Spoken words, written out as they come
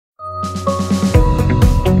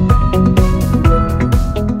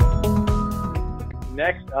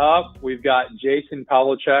Next up, we've got Jason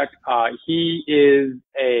Pavluchuk. He is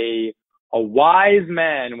a wise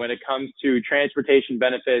man when it comes to transportation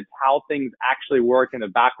benefits, how things actually work in the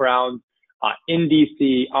background in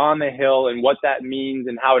DC, on the Hill, and what that means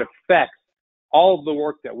and how it affects all of the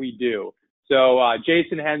work that we do. So,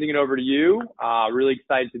 Jason, handing it over to you. Really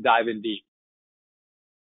excited to dive in deep.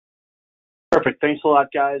 Perfect. Thanks a lot,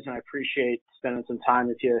 guys, and I appreciate spending some time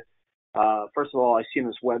with you. First of all, I see in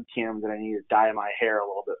this webcam that I need to dye my hair a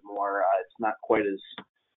little bit more. It's not quite as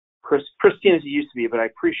pristine as it used to be, but I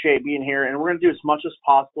appreciate being here, and we're going to do as much as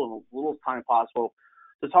possible in as little time possible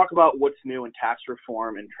to talk about what's new in tax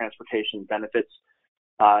reform and transportation benefits,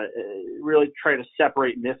 really try to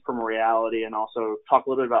separate myth from reality, and also talk a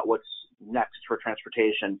little bit about what's next for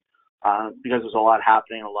transportation, because there's a lot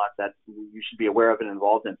happening, a lot that you should be aware of and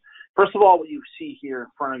involved in. First of all, what you see here in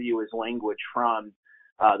front of you is language from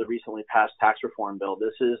the recently passed tax reform bill.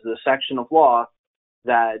 This is the section of law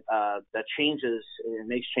that changes and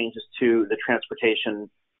makes changes to the transportation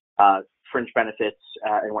fringe benefits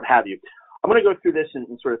and what have you. I'm going to go through this in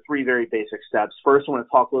sort of three very basic steps. First, I want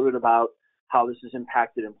to talk a little bit about how this has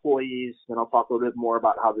impacted employees. Then I'll talk a little bit more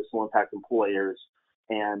about how this will impact employers.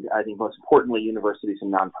 And I think most importantly, universities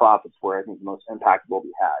and nonprofits, where I think the most impact will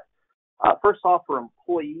be had. First off, for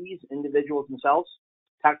employees, individuals themselves,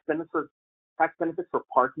 tax benefits for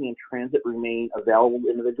parking and transit remain available to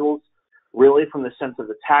individuals. Really, from the sense of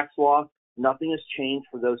the tax law, nothing has changed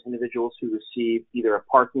for those individuals who receive either a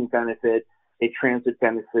parking benefit, a transit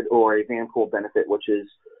benefit, or a van pool benefit, which is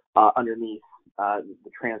underneath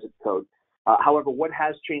the transit code. However, what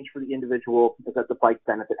has changed for the individual is that the bike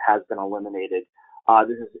benefit has been eliminated.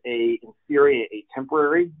 This is in theory, a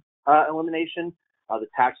temporary elimination. The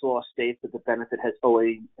tax law states that the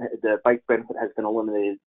bike benefit has been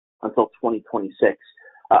eliminated until 2026.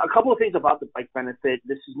 A couple of things about the bike benefit.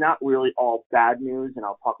 This is not really all bad news, and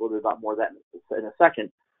I'll talk a little bit about more of that in a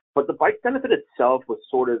second. But the bike benefit itself was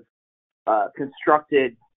sort of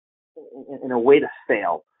constructed in a way to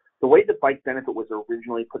fail. The way the bike benefit was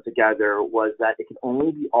originally put together was that it could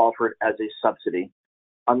only be offered as a subsidy,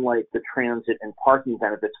 unlike the transit and parking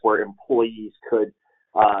benefits where employees could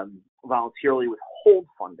voluntarily withhold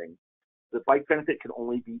funding. The bike benefit could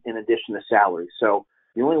only be in addition to salary. So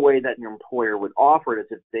the only way that your employer would offer it is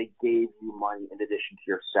if they gave you money in addition to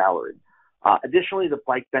your salary. Additionally, the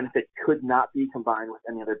bike benefit could not be combined with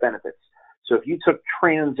any other benefits. So if you took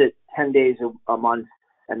transit 10 days a month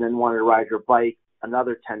and then wanted to ride your bike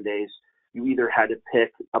another 10 days, you either had to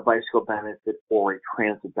pick a bicycle benefit or a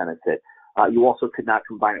transit benefit. You also could not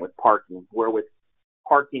combine it with parking, where with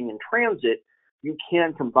parking and transit, you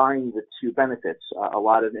can combine the two benefits. A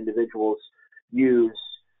lot of individuals use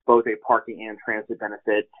both a parking and transit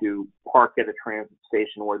benefit to park at a transit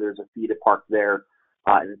station where there's a fee to park there.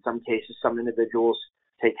 And in some cases, some individuals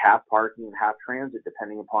take half parking and half transit,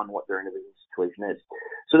 depending upon what their individual situation is.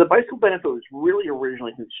 So the bicycle benefit was really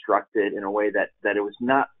originally constructed in a way that it was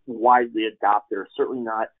not widely adopted, or certainly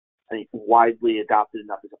not, I think, widely adopted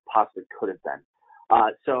enough as it possibly could have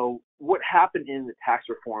been. So what happened in the tax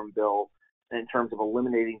reform bill in terms of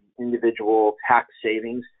eliminating individual tax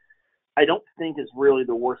savings, I don't think is really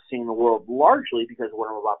the worst thing in the world, largely because of what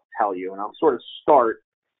I'm about to tell you. And I'll sort of start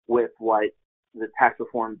with what the tax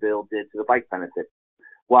reform bill did to the bike benefit.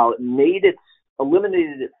 While it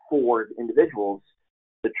eliminated it for individuals,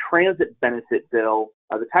 the transit benefit bill,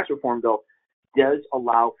 the tax reform bill, does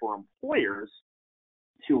allow for employers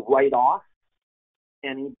to write off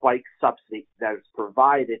any bike subsidy that is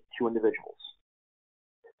provided to individuals.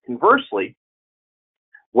 Conversely,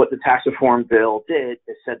 what the tax reform bill did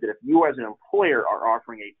is said that if you as an employer are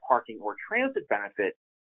offering a parking or transit benefit,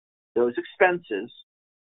 those expenses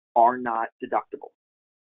are not deductible.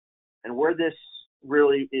 And where this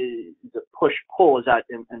really is the push-pull is that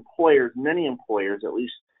employers, many employers, at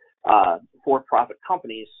least for-profit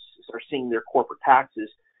companies, are seeing their corporate taxes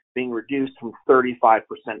being reduced from 35%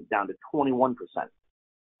 down to 21%.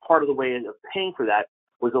 Part of the way of paying for that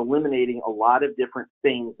was eliminating a lot of different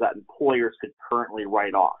things that employers could currently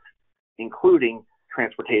write off, including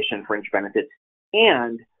transportation fringe benefits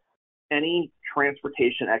and any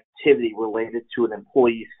transportation activity related to an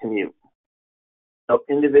employee's commute. So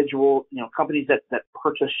companies that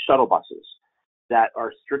purchase shuttle buses that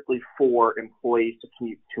are strictly for employees to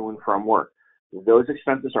commute to and from work, those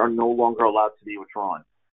expenses are no longer allowed to be withdrawn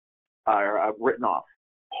or written off.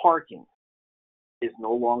 Parking is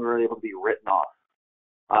no longer able to be written off.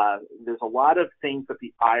 There's a lot of things that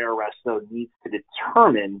the IRS, though, needs to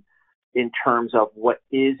determine in terms of what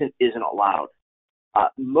is and isn't allowed.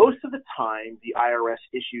 Most of the time, the IRS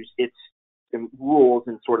issues its rules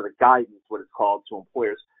and sort of the guidance, what it's called, to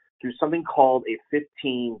employers through something called a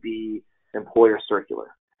 15B employer circular.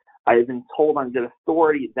 I have been told on good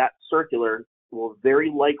authority that circular will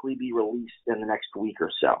very likely be released in the next week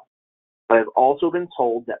or so. But I've also been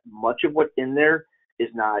told that much of what's in there is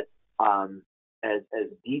not as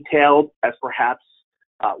detailed as perhaps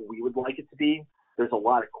we would like it to be. There's a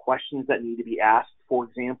lot of questions that need to be asked. For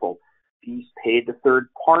example, fees paid to third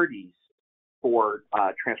parties for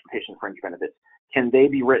transportation fringe benefits. Can they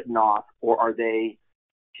be written off, or are they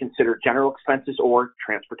considered general expenses or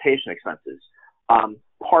transportation expenses?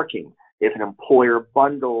 Parking. If an employer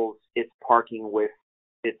bundles its parking with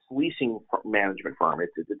its leasing management firm,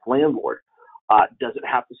 its landlord, does it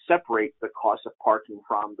have to separate the cost of parking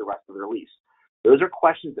from the rest of their lease? Those are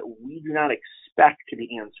questions that we do not expect to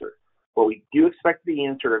be answered. What we do expect to be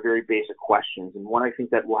answered are very basic questions, and one I think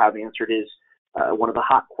that we'll have answered is one of the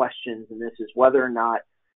hot questions, and this is whether or not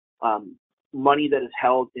money that is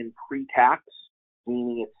held in pre-tax,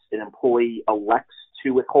 meaning it's an employee elects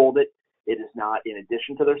to withhold it, it is not in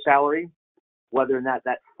addition to their salary, whether or not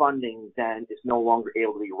that funding then is no longer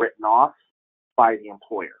able to be written off by the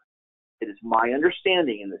employer. It is my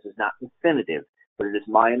understanding, and this is not definitive, but it is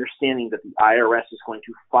my understanding that the IRS is going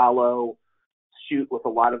to follow suit with a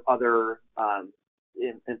lot of other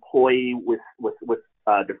employee with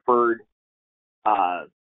deferred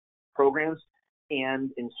programs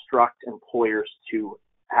and instruct employers to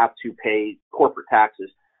have to pay corporate taxes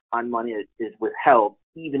on money that is withheld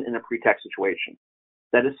even in a pre-tax situation.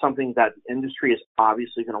 That is something that the industry is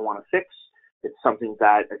obviously going to want to fix. It's something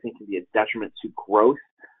that I think can be a detriment to growth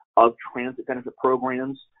of transit benefit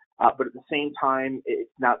programs. But at the same time,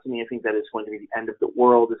 it's not something I think that is going to be the end of the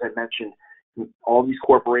world. As I mentioned, all these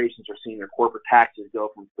corporations are seeing their corporate taxes go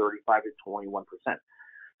from 35 to 21%.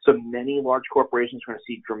 So many large corporations are going to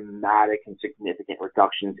see dramatic and significant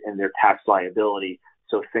reductions in their tax liability.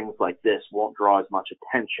 So things like this won't draw as much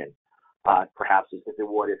attention, perhaps as it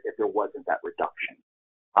would if there wasn't that reduction.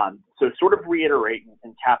 So to sort of reiterate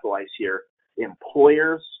and capitalize here,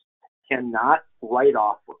 employers cannot write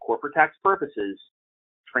off for corporate tax purposes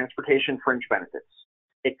transportation fringe benefits,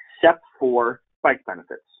 except for bike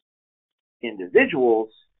benefits. Individuals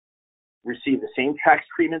receive the same tax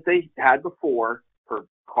treatment they had before for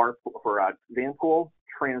van pool,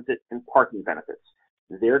 transit, and parking benefits.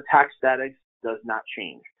 Their tax status does not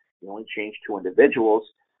change. The only change to individuals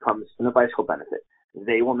comes in the bicycle benefit.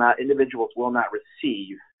 Individuals will not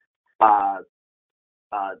receive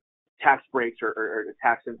tax breaks or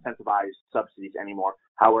tax incentivized subsidies anymore.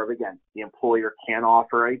 However, again, the employer can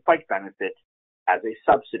offer a bike benefit as a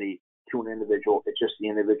subsidy to an individual. It's just the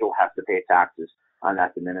individual has to pay taxes on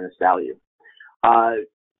that de minimis value.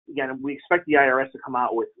 Again, we expect the IRS to come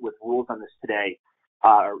out with rules on this today,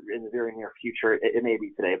 in the very near future. It may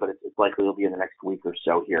be today, but it's likely it'll be in the next week or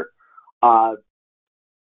so here.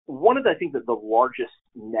 One of the, I think that the largest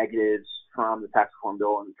negatives from the tax reform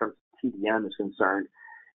bill in terms of TDM is concerned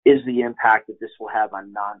is the impact that this will have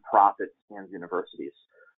on nonprofits and universities.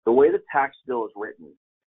 The way the tax bill is written,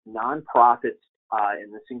 nonprofits,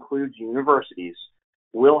 and this includes universities,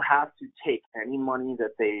 will have to take any money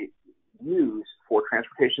that they use for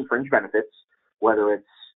transportation fringe benefits, whether it's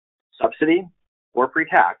subsidy or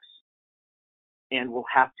pre-tax, and will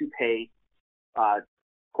have to pay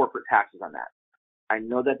corporate taxes on that. I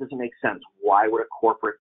know that doesn't make sense. Why would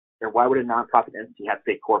a nonprofit entity have to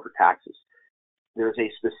pay corporate taxes? There's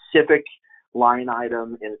a specific line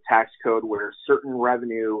item in the tax code where certain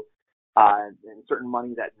revenue and certain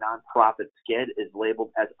money that nonprofits get is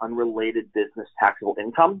labeled as unrelated business taxable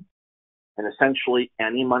income. And essentially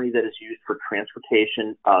any money that is used for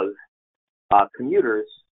transportation of commuters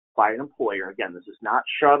by an employer, again, this is not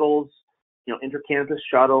shuttles, intercampus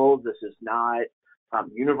shuttles. This is not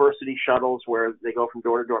university shuttles where they go from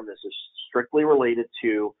door to door. This is strictly related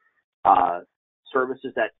to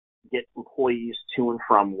services that get employees to and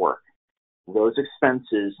from work. Those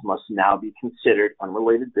expenses must now be considered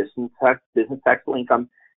unrelated business taxable income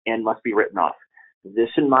and must be written off. This,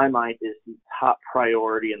 in my mind, is the top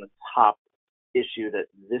priority and the top issue that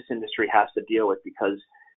this industry has to deal with, because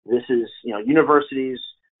this is, universities,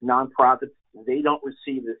 nonprofits, they don't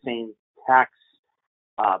receive the same tax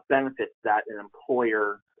benefits that an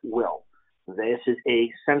employer will. This is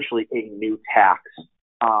essentially a new tax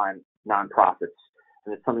on nonprofits,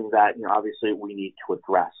 and it's something that obviously we need to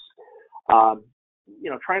address.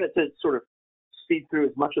 Trying to sort of speed through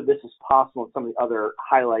as much of this as possible and some of the other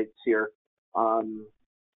highlights here. I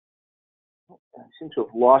seem to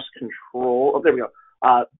have lost control. Oh, there we go.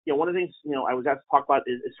 One of the things I was asked to talk about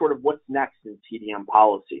is sort of what's next in TDM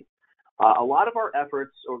policy. A lot of our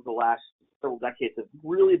efforts over the last several decades have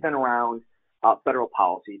really been around federal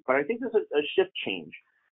policy, but I think there's a shift change.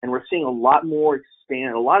 And we're seeing a lot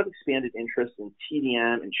of expanded interest in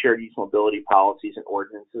TDM and shared use mobility policies and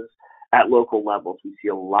ordinances at local levels. We see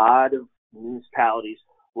a lot of municipalities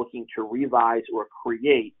looking to revise or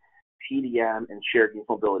create TDM and shared use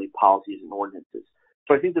mobility policies and ordinances.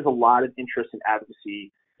 So I think there's a lot of interest and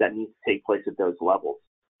advocacy that needs to take place at those levels.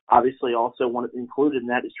 Obviously, also one included in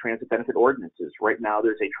that is transit benefit ordinances. Right now,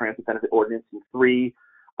 there's a transit benefit ordinance in 3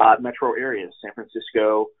 metro areas: San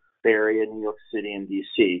Francisco, Bay Area, New York City, and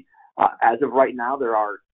DC. As of right now, there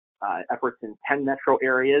are efforts in 10 metro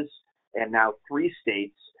areas and now 3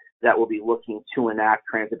 states that will be looking to enact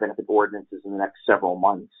transit benefit ordinances in the next several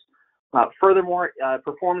months. Furthermore,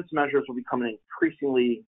 performance measures will become an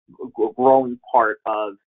increasingly growing part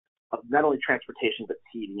of not only transportation but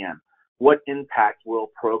TDM. What impact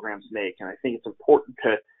will programs make? And I think it's important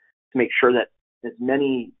to make sure that as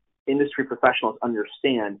many industry professionals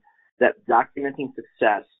understand that documenting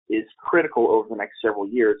success is critical over the next several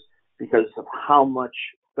years because of how much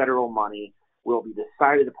federal money will be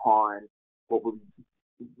decided upon, what will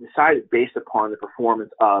be decided based upon the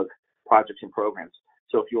performance of projects and programs.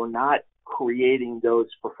 So if you're not creating those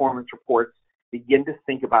performance reports, begin to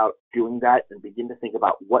think about doing that and begin to think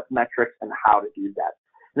about what metrics and how to do that.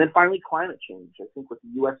 And then finally, climate change. I think with the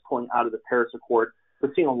U.S. pulling out of the Paris Accord,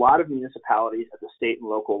 we're seeing a lot of municipalities at the state and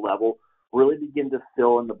local level really begin to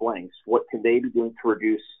fill in the blanks. What can they be doing to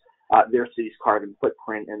reduce their city's carbon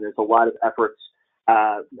footprint? And there's a lot of efforts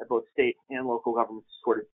at both state and local governments to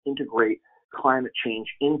sort of integrate climate change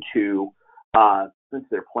into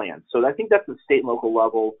their plans. So I think that's the state and local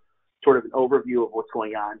level, sort of an overview of what's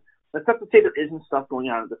going on. That's not to say there isn't stuff going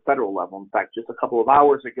on at the federal level. In fact, just a couple of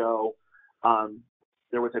hours ago,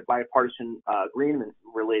 there was a bipartisan agreement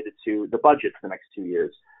related to the budget for the next 2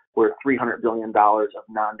 years, where $300 billion of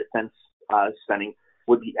non-defense spending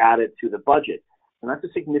would be added to the budget. And that's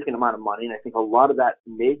a significant amount of money, and I think a lot of that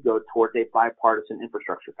may go towards a bipartisan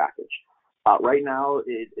infrastructure package. Right now,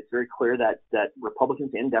 it's very clear that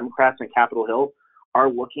Republicans and Democrats on Capitol Hill are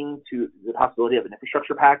looking to the possibility of an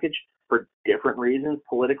infrastructure package for different reasons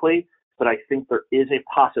politically, but I think there is a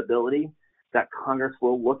possibility that Congress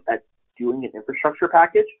will look at doing an infrastructure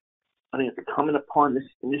package. I think it's incumbent upon this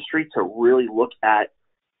industry to really look at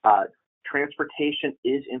transportation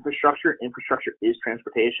is infrastructure, infrastructure is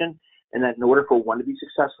transportation, and that in order for one to be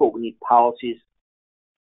successful, we need policies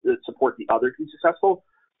that support the other to be successful.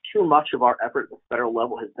 Too much of our effort at the federal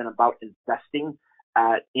level has been about investing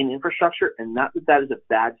in infrastructure, and not that that is a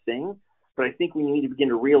bad thing, but I think we need to begin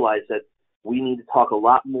to realize that we need to talk a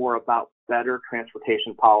lot more about better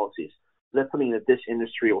transportation policies. That's something that this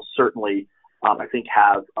industry will certainly, I think,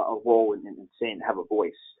 have a role in saying, have a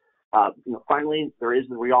voice. Finally, there is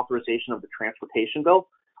the reauthorization of the transportation bill.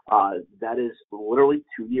 That is literally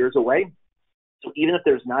 2 years away. So even if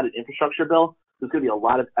there's not an infrastructure bill, there's going to be a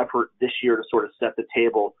lot of effort this year to sort of set the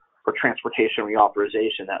table for transportation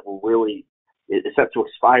reauthorization that will really is set to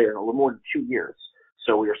expire in a little more than 2 years.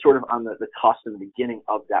 So we are sort of on the cusp and the beginning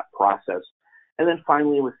of that process. And then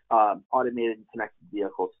finally, with automated and connected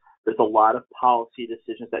vehicles, there's a lot of policy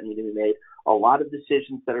decisions that need to be made, a lot of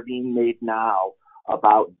decisions that are being made now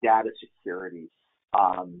about data security,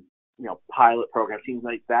 pilot programs, things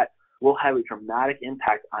like that will have a dramatic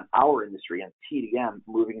impact on our industry and TDM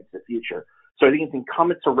moving into the future. So I think it's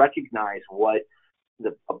incumbent to recognize what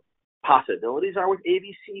the possibilities are with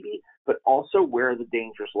ABCB, but also where the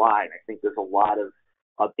dangers lie. And I think there's a lot of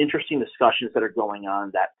interesting discussions that are going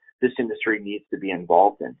on that this industry needs to be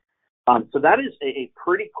involved in. So that is a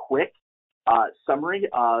pretty quick summary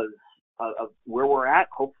of where we're at.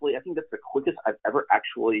 Hopefully, I think that's the quickest I've ever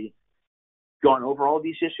actually gone over all of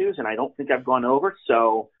these issues, and I don't think I've gone over.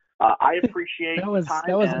 So I appreciate that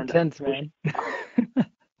was intense, man.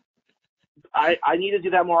 I need to do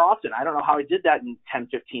that more often. I don't know how I did that in 10,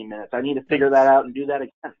 15 minutes. I need to figure that out and do that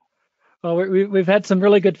again. Well, we've had some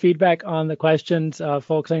really good feedback on the questions.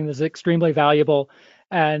 Folks saying this is extremely valuable.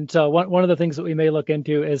 And one of the things that we may look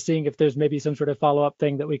into is seeing if there's maybe some sort of follow-up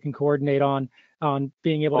thing that we can coordinate on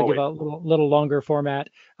being able to give a little longer format.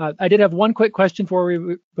 I did have one quick question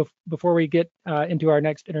before we get into our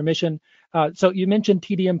next intermission. So you mentioned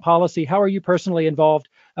TDM policy. How are you personally involved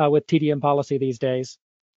with TDM policy these days?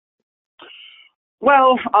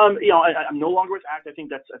 Well, I'm no longer with ACT. I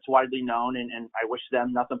think that's widely known, and I wish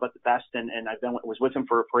them nothing but the best. And I was with them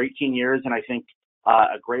for 18 years, and I think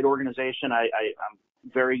a great organization. I'm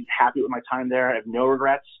very happy with my time there. I have no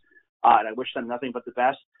regrets, and I wish them nothing but the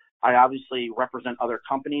best. I obviously represent other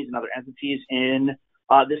companies and other entities in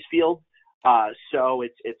this field, so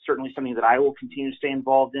it's certainly something that I will continue to stay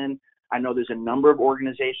involved in. I know there's a number of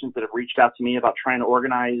organizations that have reached out to me about trying to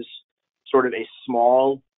organize sort of a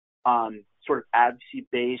small sort of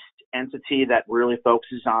advocacy-based entity that really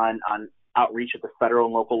focuses on outreach at the federal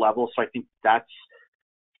and local level. So I think that's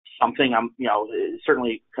something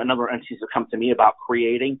certainly a number of entities have come to me about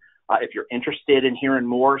creating. If you're interested in hearing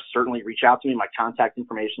more, certainly reach out to me. My contact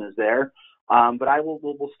information is there. But I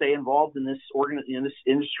will stay involved in this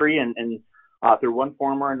industry and through one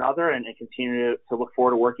form or another, and continue to look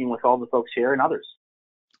forward to working with all the folks here and others.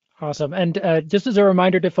 Awesome. And just as a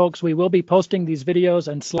reminder to folks, we will be posting these videos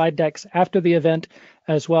and slide decks after the event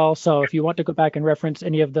as well. So if you want to go back and reference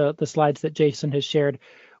any of the slides that Jason has shared,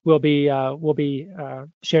 we'll be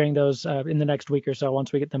sharing those in the next week or so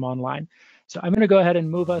once we get them online. So I'm going to go ahead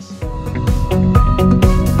and move us.